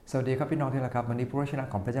สวัสดีครับพี่น้องที่รักครับวันนี้พระวจนะ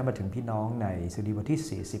ของพระเจ้ามาถึงพี่น้องในสดุดีบท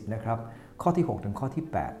ที่40นะครับข้อที่6ถึงข้อที่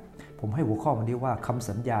8ผมให้หัวข้อวันนี้ว่าคำ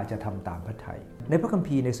สัญญาจะทำตามพระทัยในพระคัม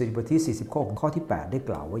ภีร์ในสดุดีบทที่40ข้อที่8ได้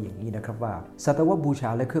กล่าวว่าอย่างนี้นะครับว่าสัตวบูชา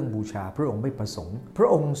และเครื่องบูชาพระองค์ไม่ประสงค์พระ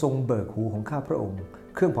องค์ทรงเบิกหูของข้าพระองค์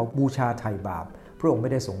เครื่องเผาบูชาไถ่บาปพระองค์ไ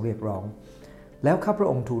ม่ได้ทรงเรียกร้องแล้วข้าพระ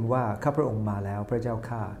องค์ทูลว่าข้าพระองค์มาแล้วพระเจ้า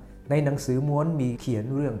ข้าในหนังสือม้วนมีเขียน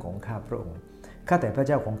เรื่องของข้าพระองค์ข้าแต่พระเ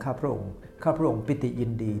จ้าของข้าพระองค์ข้าพระองค์ปิติยิ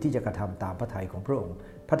นดีที่จะกระทำตามพระทัยของพระองค์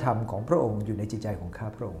พระธรรมของพระองค์อยู่ในจิตใจของข้า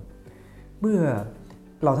พระองค์เมื่อ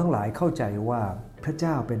เราทั้งหลายเข้าใจว่าพระเ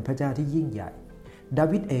จ้าเป็นพระเจ้าที่ยิ่งใหญ่ดา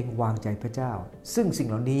วิดเองวางใจพระเจ้าซึ่งสิ่ง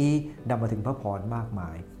เหล่านี้นำมาถึงพระพรมากมา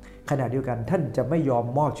ยขณะเดียวกันท่านจะไม่ยอม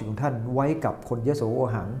มอบชีวิตของท่านไว้กับคนยโสโอ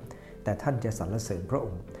หังแต่ท่านจะสรรเสริญพระอ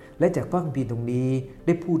งค์และจากพระคัมภีร์ตรงนี้ไ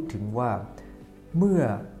ด้พูดถึงว่าเมื่อ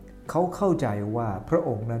เขาเข้าใจว่าพระอ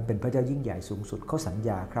งค์นั้นเป็นพระเจ้ายิ่งใหญ่สูงสุดเขาสัญญ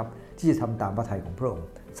าครับที่จะทำตามพระทัยของพระองค์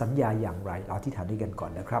สัญญาอย่างไรเราอธิษฐานด้วยกันก่อ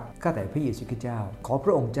นนะครับข้าแต่พระเยซูคริสต์เจ้าขอพ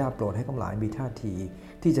ระองค์เจ้าโปรดให้ข้าพเจ้ามีท่าที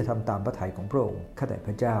ที่จะทำตามพระทัยของพระองค์ข้าแต่พ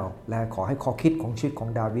ระเจ้าและขอให้ข้อคิดของชีวิตของ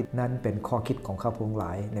ดาวิดนั้นเป็นข้อคิดของข้าพระองค์หล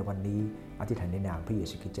ายในวันนี้อธิษฐานในนามพระเย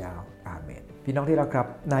ซูคริสต์เจ้าอาเมนพี่น้องที่รักครับ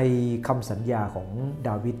ในคำสัญญาของด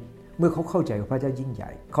าวิดเมื่อเขาเข้าใจว่าพระเจ้ายิ่งให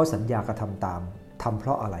ญ่เขาสัญญากระทำตามทำเพร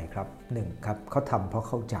าะอะไรครับ1ครับเขาทำเพราะ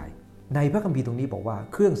เข้าใจในพระคัมภีร์ตรงนี้บอกว่า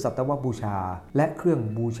เครื่องสัตวบูชาและเครื่อง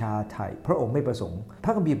บูชาไถ่พระองค์ไม่ประสงค์พร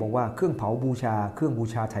ะคัมภีร์บอกว่าเครื่องเผาบูชาเครื่องบู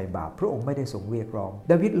ชาไถ่บาปพระองค์ไม่ได้ทรงเรียกร้อง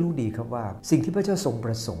ดาวิดรู้ดีครับว่าสิ่งที่พระเจ้าทรงป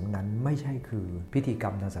ระสงค์นั้นไม่ใช่คือพิธีกร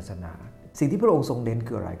รมทางศาสนาสิ่งที่พระองค์ทรงเน้น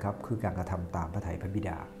คืออะไรครับคือการกระทำตามพระทัยพระบิด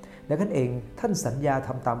าและท่านเองท่านสัญญาท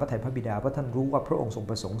ำตามพระทัยพระบิดาเพราะท่านรู้ว่าพระองค์ทรง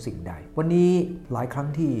ประสงค์สิ่งใดวันนี้หลายครั้ง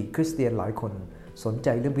ที่คริสเตียนหลายคนสนใจ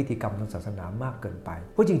เรื่องพิธีกรรมทางศาสนามากเกินไป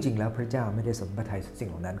เพราะจริงๆแล้วพระเจ้าไม่ได้สนพระทัยสิ่ง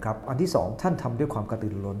เหล่านั้นครับอันที่2ท่านทำด้วยความกระตื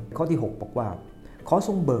อรือร้นข้อที่6บอกว่าขอท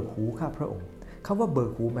รงเบิกหูข้าพระองค์คำว่าเบิ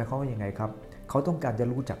กหูหมายความว่ายังไงครับเขาต้องการจะ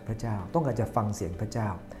รู้จักพระเจ้าต้องการจะฟังเสียงพระเจ้า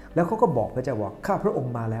แล้วเขาก็บอกพระเจ้าว่าข้าพระอง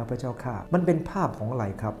ค์มาแล้วพระเจ้าข้ามันเป็นภาพของอะไร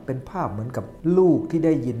ครับเป็นภาพเหมือนกับลูกที่ไ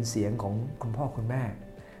ด้ยินเสียงของคุณพ่อคุณแม่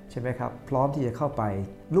ใช่ไหมครับพร้อมที่จะเข้าไป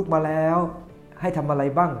ลูกมาแล้วให้ทำอะไร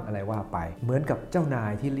บ้างอะไรว่าไปเหมือนกับเจ้านา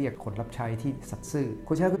ยที่เรียกคนรับใช้ที่สัตย์ซื่อค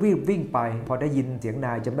นใช้ก็วิ่งไปพอได้ยินเสียงน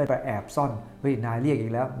ายจะไม่ไปแอบซ่อนเฮ้ยนายเรียกอี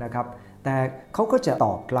กแล้วนะครับแต่เขาก็จะต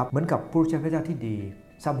อบรับเหมือนกับผู้ใช้พระเจ้าที่ดี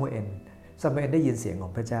ซามูเอลได้ยินเสียงขอ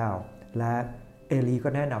งพระเจ้าและเอลีก็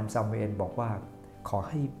แนะนำซามูเอลบอกว่าขอ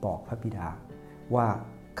ให้บอกพระบิดาว่า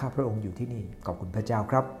ข้าพระองค์อยู่ที่นี่ขอบคุณพระเจ้า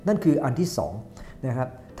ครับนั่นคืออันที่2นะครับ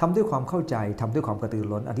ทำด้วยความเข้าใจทำด้วยความกระตือรื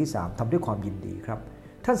อร้นอันที่3ทำด้วยความยินดีครับ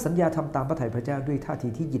ท่านสัญญาทำตามพระทัยพระเจ้าด้วยท่าที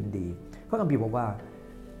ที่ยินดีพระคัมภีร์บอกว่า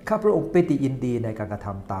ข้าพระองค์ปิติยินดีในการกระท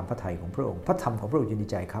ำตามพระทัยของพระองค์พระธรรมของพระองค์อยู่ใน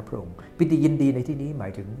ใจข้าพระองค์ปิติยินดีในที่นี้หมา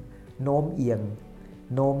ยถึงโน้มเอียง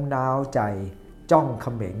โน้มน้าวใจจ้องเข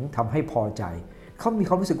ม็งทำให้พอใจเขามีค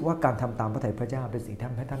วามรู้สึกว่าการทำตามพระทัยพระเจ้าเป็นสิ่งที่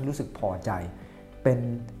ทำให้ท่านรู้สึกพอใจเป็น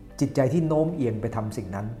จิตใจที่โน้มเอียงไปทำสิ่ง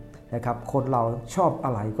นั้นนะครับคนเราชอบอ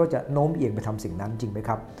ะไรก็จะโน้มเอียงไปทำสิ่งนั้นจริงไหมค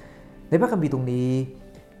รับในพระคัมภีร์ตรงนี้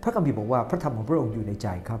พระคัมภีร์บอกว่าพระธรรมของพระองค์อยู่ในใจ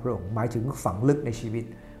ข้าพระองค์หมายถึงฝังลึกในชีวิต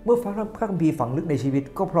เมื่อพระคัมภีร์ฝังลึกในชีวิต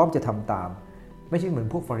ก็พร้อมจะทำตามไม่ใช่เหมือน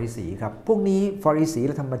พวกฟาริสีครับพวกนี้ฟาริสีแ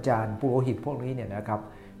ละธรรมจารย์ปุโรหิตพวกนี้เนี่ยนะครับ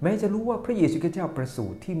แม้จะรู้ว่าพระเยซูคริสต์เจ้าประสู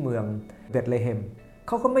ติที่เมืองเบธเลเฮมเ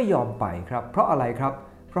ขาก็ไม่ยอมไปครับเพราะอะไรครับ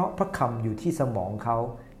เพราะพระคำอยู่ที่สมองเขา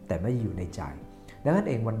แต่ไม่อยู่ในใจดังนั้น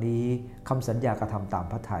เองวันนี้คำสัญญากระทำตาม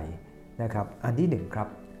พระทัยนะครับอันที่1ครับ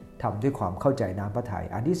ทำด้วยความเข้าใจน้ำพระทัย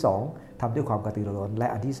อันที่2ทำด้วยความกระตือรือร้นและ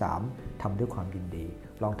อันที่3ทำด้วยความยินดี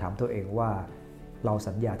ลองถามตัวเองว่าเรา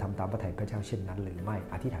สัญญาทำตามพระทัยพระเจ้าเช่นนั้นหรือไม่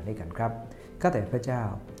อธิษฐานด้วยกันครับข้าแต่พระเจ้า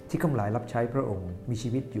ที่ข้าพเจ้ารับใช้พระองค์มีชี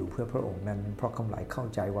วิตอยู่เพื่อพระองค์นั้นเพราะข้าพเจ้าเข้า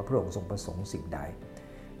ใจว่าพระองค์ทรงประสงค์สิ่งใด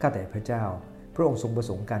ข้าแต่พระเจ้าพระองค์ทรงประ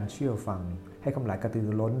สงค์การเชื่อฟังให้ข้าพเจ้ากระตือ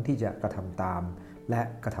รือร้นที่จะกระทำตามและ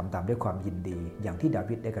กระทำตามด้วยความยินดีอย่างที่ดา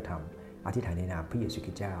วิดได้กระทำอธิษฐานในนามพระเยซูค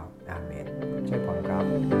ริสต์เจ้าอาเมนช่วยพรครับ